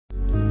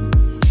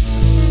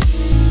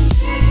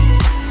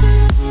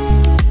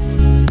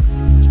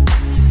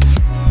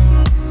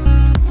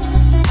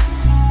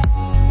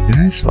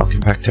guys, welcome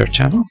back to our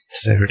channel.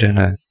 Today we're doing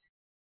a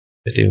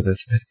video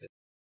that's a bit.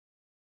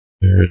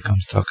 We're going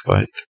to talk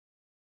about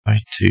how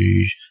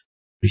to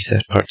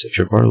reset parts of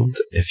your world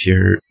if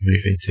you're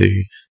moving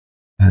to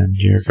a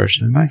newer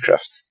version of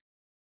Minecraft.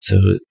 So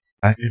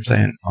I've been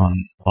playing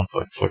on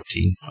 1.14.4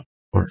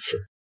 for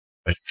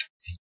about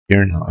a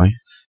year now.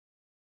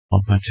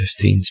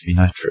 1.15's been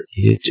out for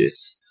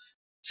ages,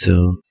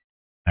 so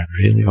I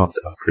really want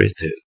to upgrade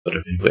to it, but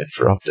I've been waiting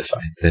for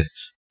Optifine to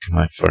come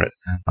out for it,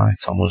 and now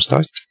it's almost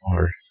out,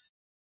 or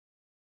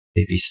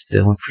maybe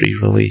still in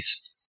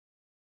pre-release.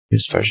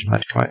 This version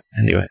might come out.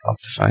 Anyway,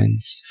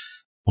 Optifine's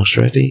almost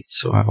ready,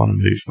 so I want to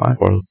move my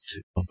world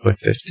to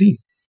 1.15.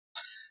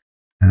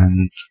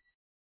 And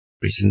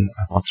the reason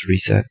I want to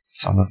reset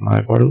some of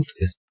my world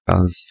is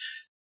because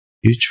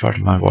a huge part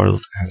of my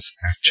world has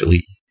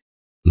actually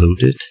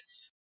loaded,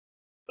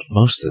 but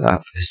most of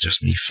that is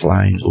just me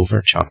flying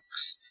over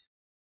chunks.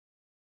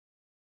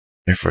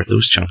 Therefore,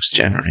 those chunks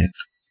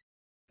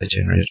they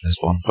generate as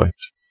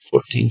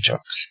 1.14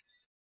 chunks.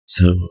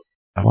 So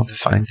I want to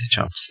find the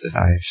chunks that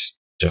I've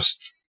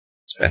just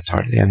spent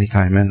hardly any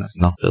time in, I've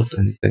not built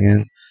anything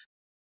in,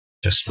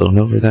 just flown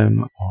over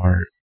them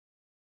or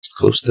just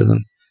close to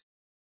them,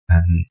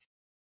 and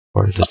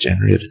or has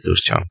generated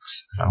those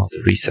chunks, and I want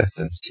to reset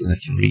them so they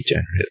can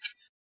regenerate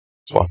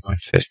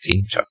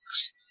 1.15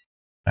 chunks.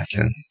 I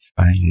can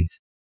find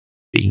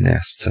bee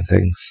nests and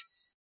things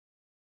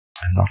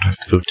and not have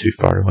to go too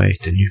far away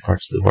to new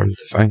parts of the world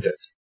to find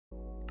it.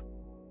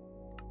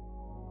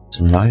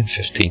 So now in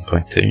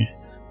 15.2,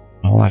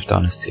 all I've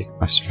done is take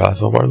my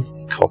survival world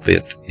and copy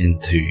it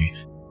into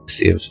the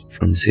saves,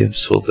 from the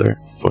saves folder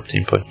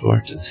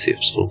 14.4 to the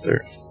saves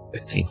folder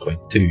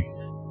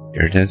 15.2.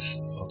 Here it is.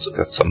 I've also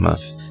got some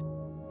of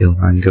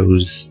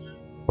Mango's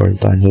world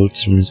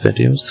downloads from his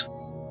videos.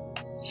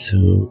 So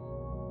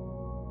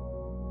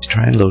if you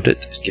try and load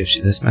it, it gives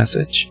you this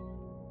message.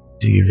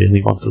 Do you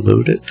really want to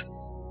load it?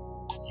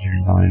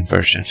 You're now in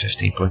version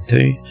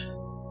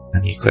 15.2,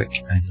 and you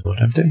click, I know what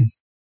I'm doing.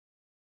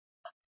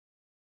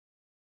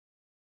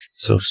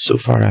 So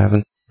far I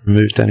haven't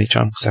removed any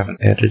chunks, I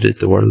haven't edited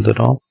the world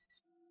at all.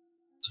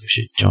 So we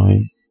should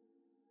join.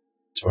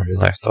 That's where we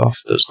left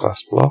off, those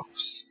glass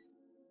blocks.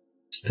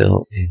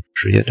 Still in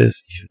creative,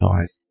 even though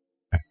I'm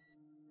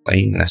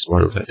playing this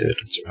world, I do it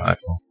in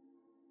survival.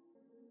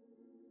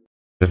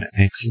 I'm going to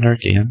exit our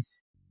game.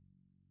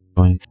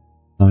 Now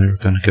we're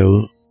going to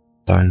go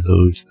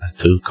download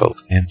a tool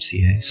called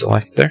MCA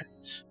Selector.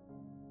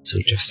 So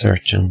just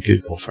search on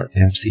Google for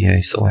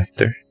MCA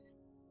Selector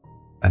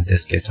and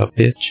this GitHub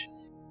page.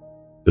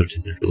 Go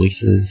to the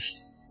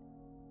releases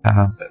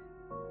tab,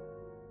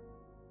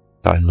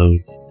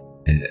 download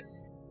the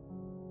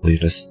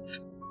latest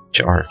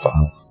jar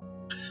file.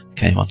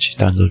 Okay, once you've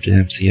downloaded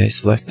MCA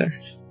Selector,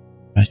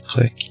 right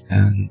click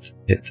and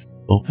hit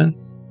open.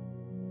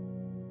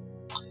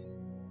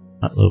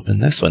 That'll open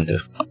this window.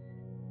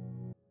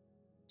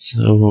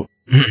 So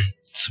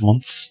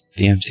once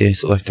the MCA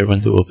Selector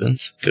window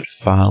opens, go to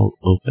File,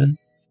 Open,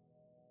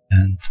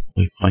 and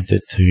we point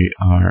it to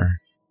our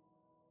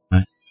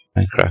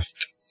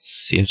Minecraft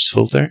saves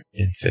folder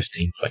in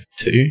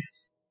 15.2.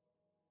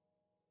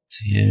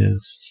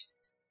 Saves,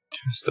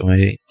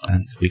 Castaway,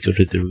 and we go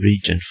to the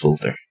region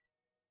folder,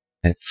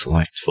 hit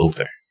Select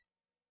Folder.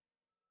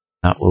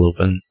 That will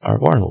open our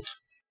world.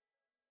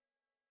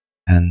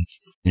 And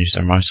use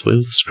our mouse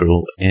wheel to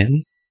scroll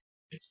in.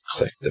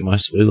 Click the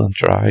mouse wheel and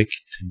drag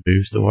to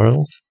move the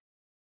world.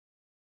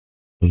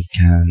 We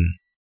can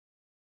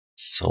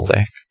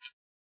select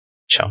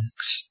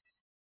chunks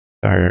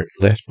with our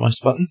left mouse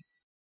button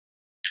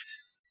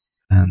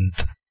and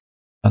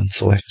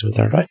unselect with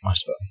our right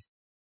mouse button.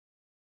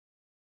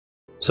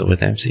 So with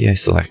MCA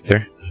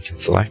Selector, we can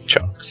select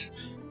chunks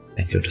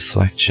and go to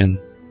Selection,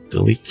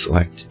 Delete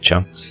Selected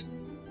Chunks,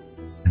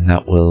 and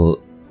that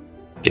will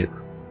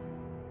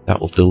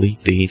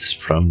delete these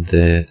from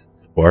the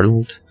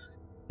world.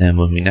 Then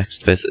when we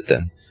next visit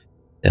them,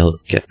 they'll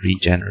get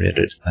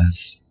regenerated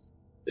as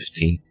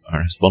 15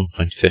 or as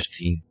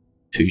 1.15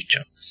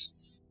 chunks.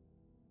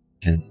 We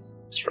can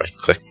just right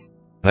click,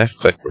 left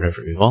click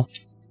wherever we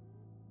want,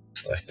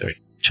 select our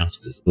chunks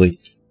to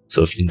delete.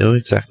 So if you know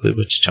exactly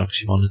which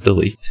chunks you want to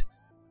delete,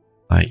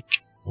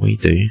 like we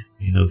do,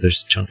 you know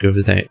there's a chunk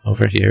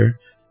over here,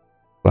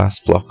 glass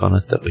block on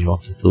it that we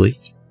want to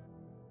delete.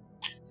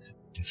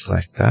 You can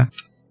select that,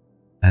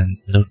 and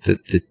note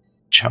that the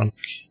chunk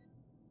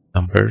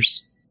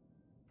numbers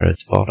are at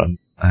the bottom,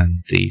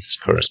 and these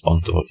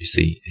correspond to what you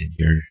see in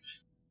your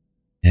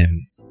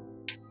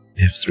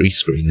F3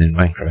 screen in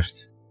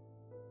Minecraft.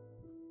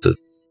 The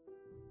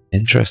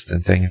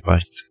interesting thing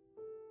about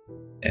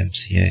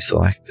MCA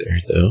Selector,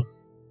 though,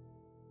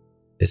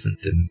 isn't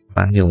the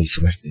manually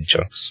selecting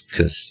chunks,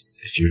 because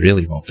if you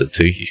really wanted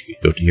to, you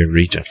could go to your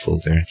region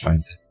folder and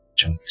find the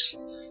chunks.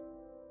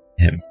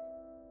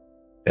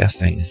 Best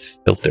thing is the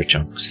filter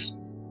chunks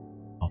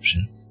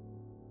option.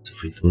 So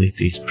if we delete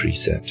these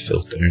preset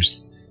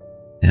filters,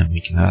 then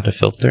we can add a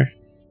filter,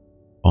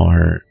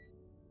 or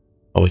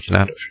we can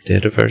add it for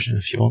data version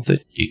if you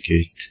wanted. You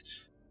could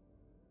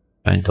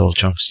find all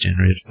chunks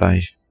generated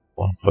by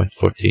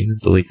 1.14 and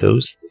delete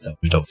those. That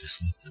would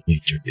obviously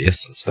delete your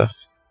base and stuff.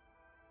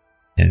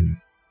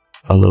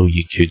 Although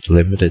you could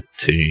limit it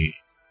to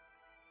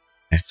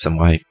X and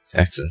Y,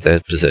 X and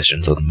Z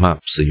positions on the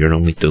map, so you're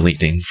only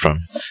deleting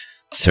from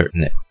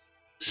certain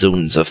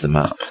zones of the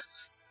map.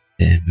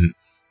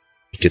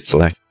 We could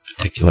select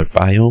particular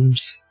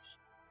biomes.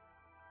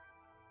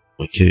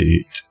 We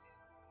could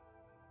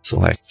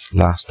select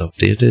last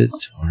updated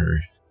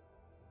or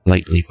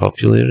lightly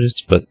populated,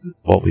 but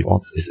what we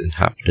want is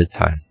inhabited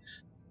time.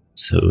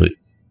 So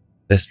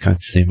this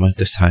counts the amount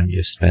of time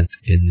you've spent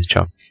in the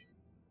chunk.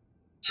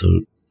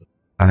 So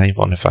I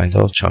want to find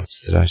all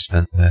chunks that I've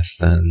spent less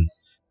than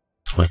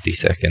 20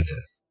 seconds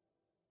in.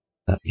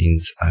 That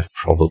means I've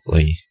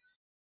probably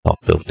not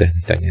built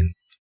anything in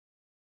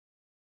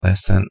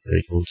less than or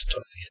equal to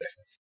 20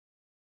 seconds.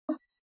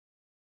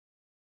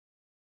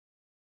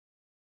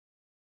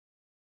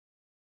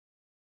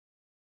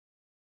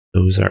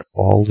 Those are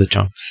all the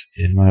chunks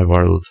in my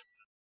world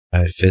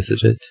I've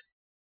visited,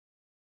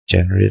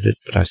 generated,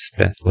 but I've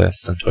spent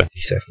less than 20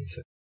 seconds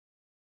in.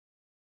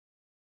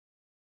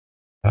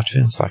 That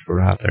feels like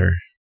rather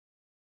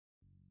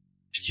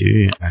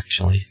few,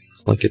 actually.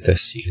 Let's look at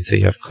this. You can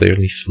see I've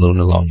clearly flown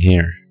along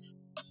here,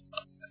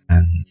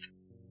 and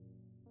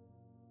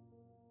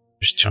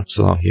there's chunks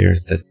along here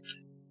that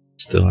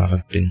still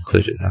haven't been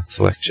included in that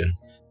selection.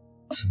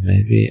 So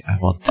maybe I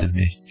want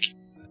to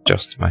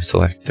adjust my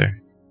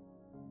selector,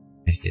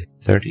 make it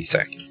 30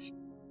 seconds.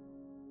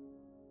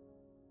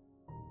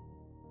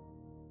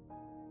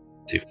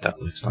 See what that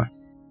looks like.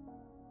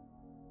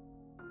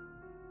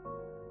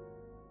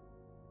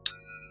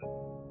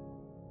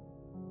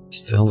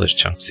 Still, there's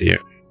chunks here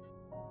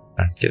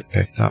that aren't get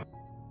picked up.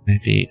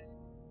 Maybe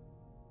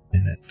a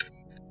minute.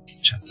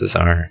 Chances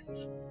are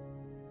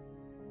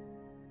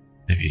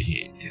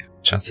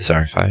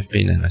if I've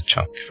been in a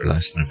chunk for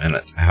less than a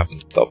minute, I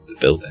haven't stopped to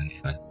build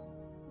anything.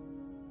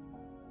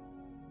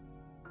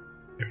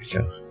 There we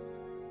go.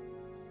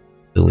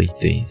 Delete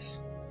these.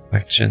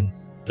 Selection,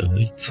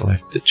 delete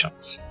selected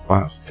chunks.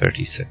 Wow,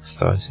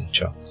 36,000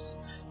 chunks.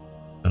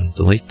 And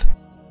delete.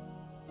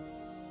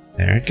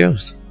 There it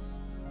goes.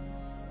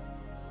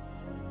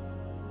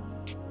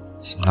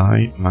 So now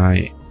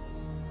my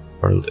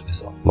world is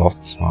a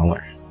lot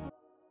smaller.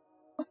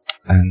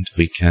 And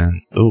we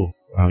can, oh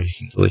wow, you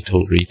can delete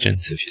whole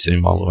regions if you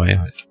zoom all the way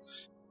out.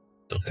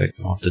 Don't think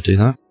we want to do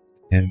that.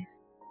 Then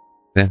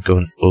go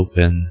and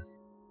open,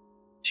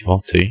 if you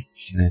want to, you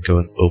can then go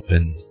and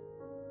open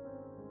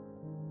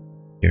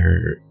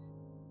your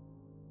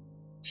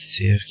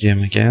save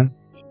game again.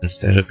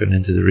 Instead of going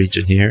into the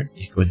region here,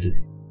 you go into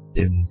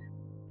dim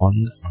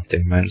 1 or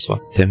dim minus 1.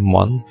 Dim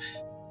 1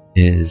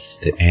 is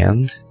the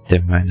end,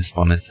 dim minus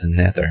 1 is the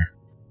nether.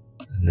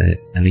 And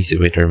an easy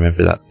way to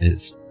remember that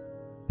is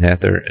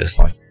nether is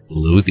like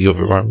below the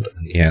overworld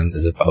and the end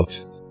is above.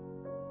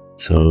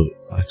 So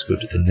let's go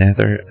to the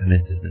nether and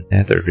into the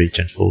nether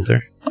region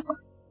folder.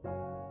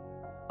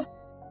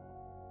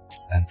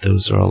 And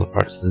those are all the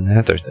parts of the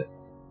nether that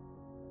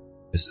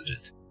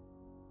visited.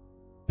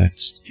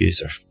 Let's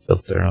use our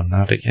filter on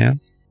that again.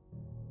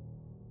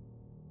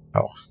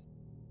 Oh.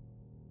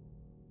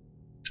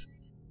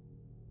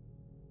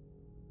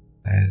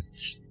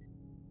 Let's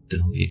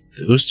delete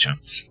those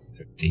chunks,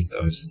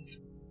 13,000.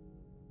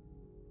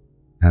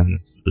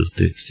 And we'll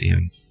do the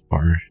same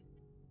for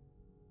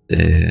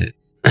the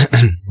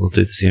we'll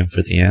do the same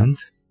for the end.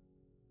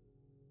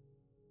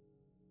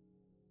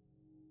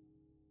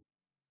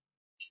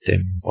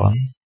 Dim 1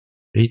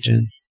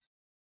 region.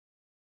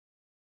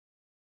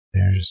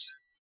 There's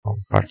all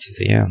the parts of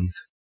the end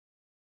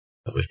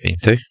that we've been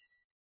to.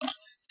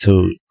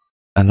 So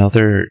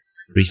another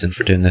reason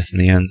for doing this in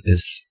the end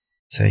is,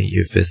 say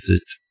you've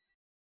visited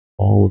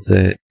all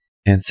the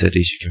end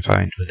cities you can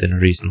find within a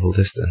reasonable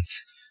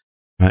distance.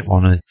 You might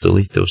want to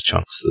delete those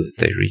chunks so that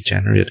they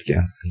regenerate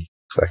again and you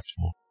can collect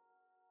more.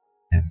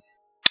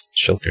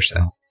 Shulker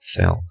shells,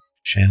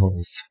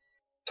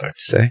 it's hard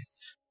to say.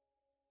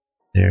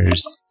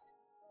 There's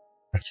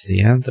parts of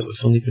the end that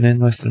we've only been in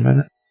less than a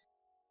minute.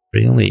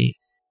 Really,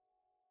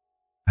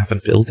 I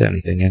haven't built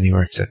anything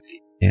anywhere except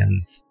the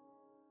end,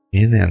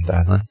 in End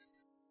Island.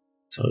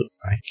 So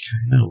I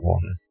kind of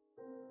want to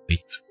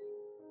delete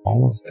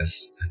all of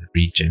this and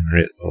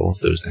regenerate all of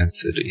those end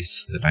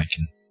cities so that I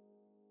can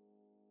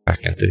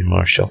back and do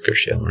more shulker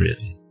shell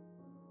raiding.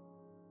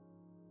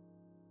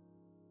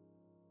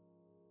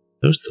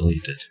 Those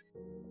deleted.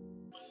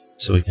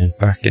 So we can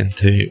back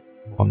into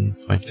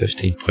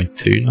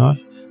 1.15.2 now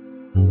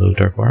and load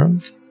our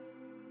world.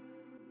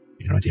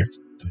 You're right here.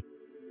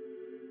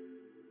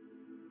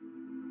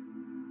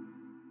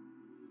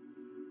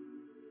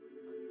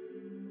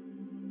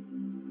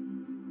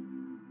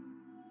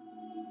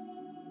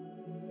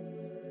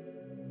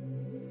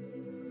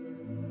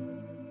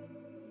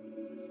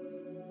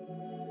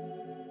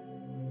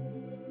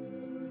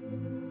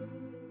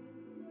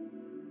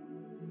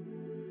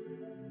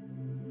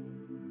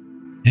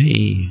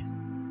 Hey,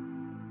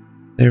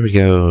 there we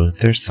go,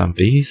 there's some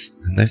bees,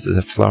 and this is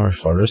a flower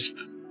forest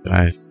that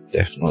I've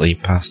definitely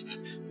passed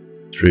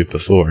through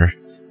before,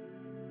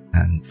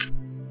 and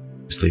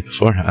obviously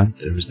beforehand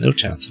there was no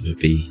chance of a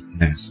bee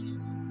nest.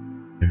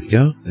 There we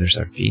go, there's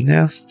our bee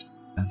nest,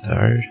 and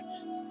where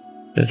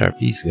did our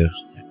bees go?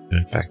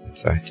 Going back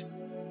inside.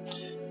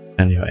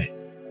 Anyway,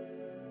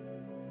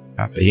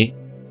 happy.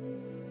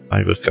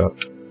 Now we've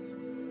got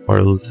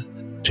world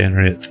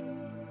generate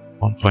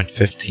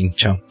 1.15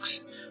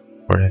 chunks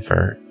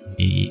wherever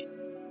we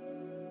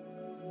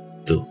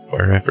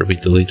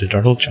deleted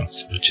our old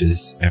chunks, which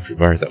is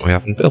everywhere that we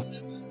haven't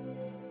built.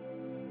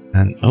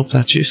 And I hope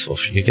that's useful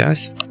for you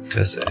guys,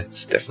 because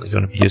it's definitely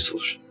going to be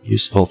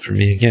useful for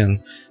me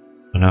again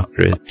when I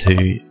upgrade to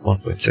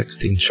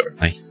 1.16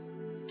 shortly.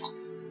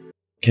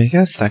 Okay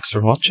guys, thanks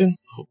for watching.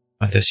 Hope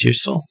you find this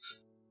useful.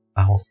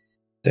 I'll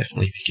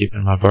definitely be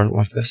keeping my world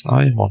like this now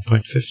in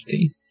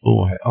 1.15.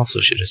 Oh, I also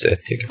should have said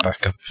take it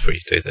back up before you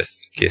do this,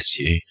 in case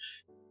you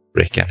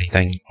break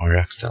anything or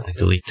accidentally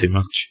delete too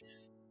much.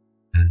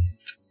 And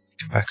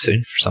come back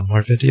soon for some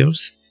more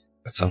videos.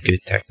 Got some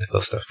good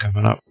technical stuff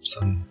coming up,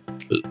 some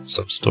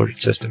storage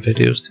system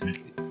videos to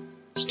make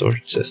the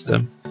storage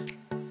system,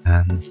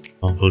 and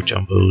Mumbo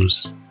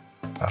Jumbo's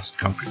fast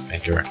concrete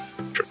maker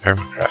for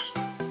permacraft.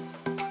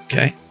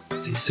 Okay,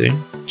 see you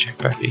soon. Check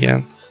back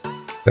again.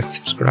 Click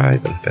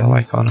subscribe and the bell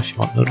icon if you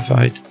want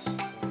notified.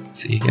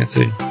 See you again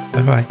soon.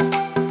 Bye bye.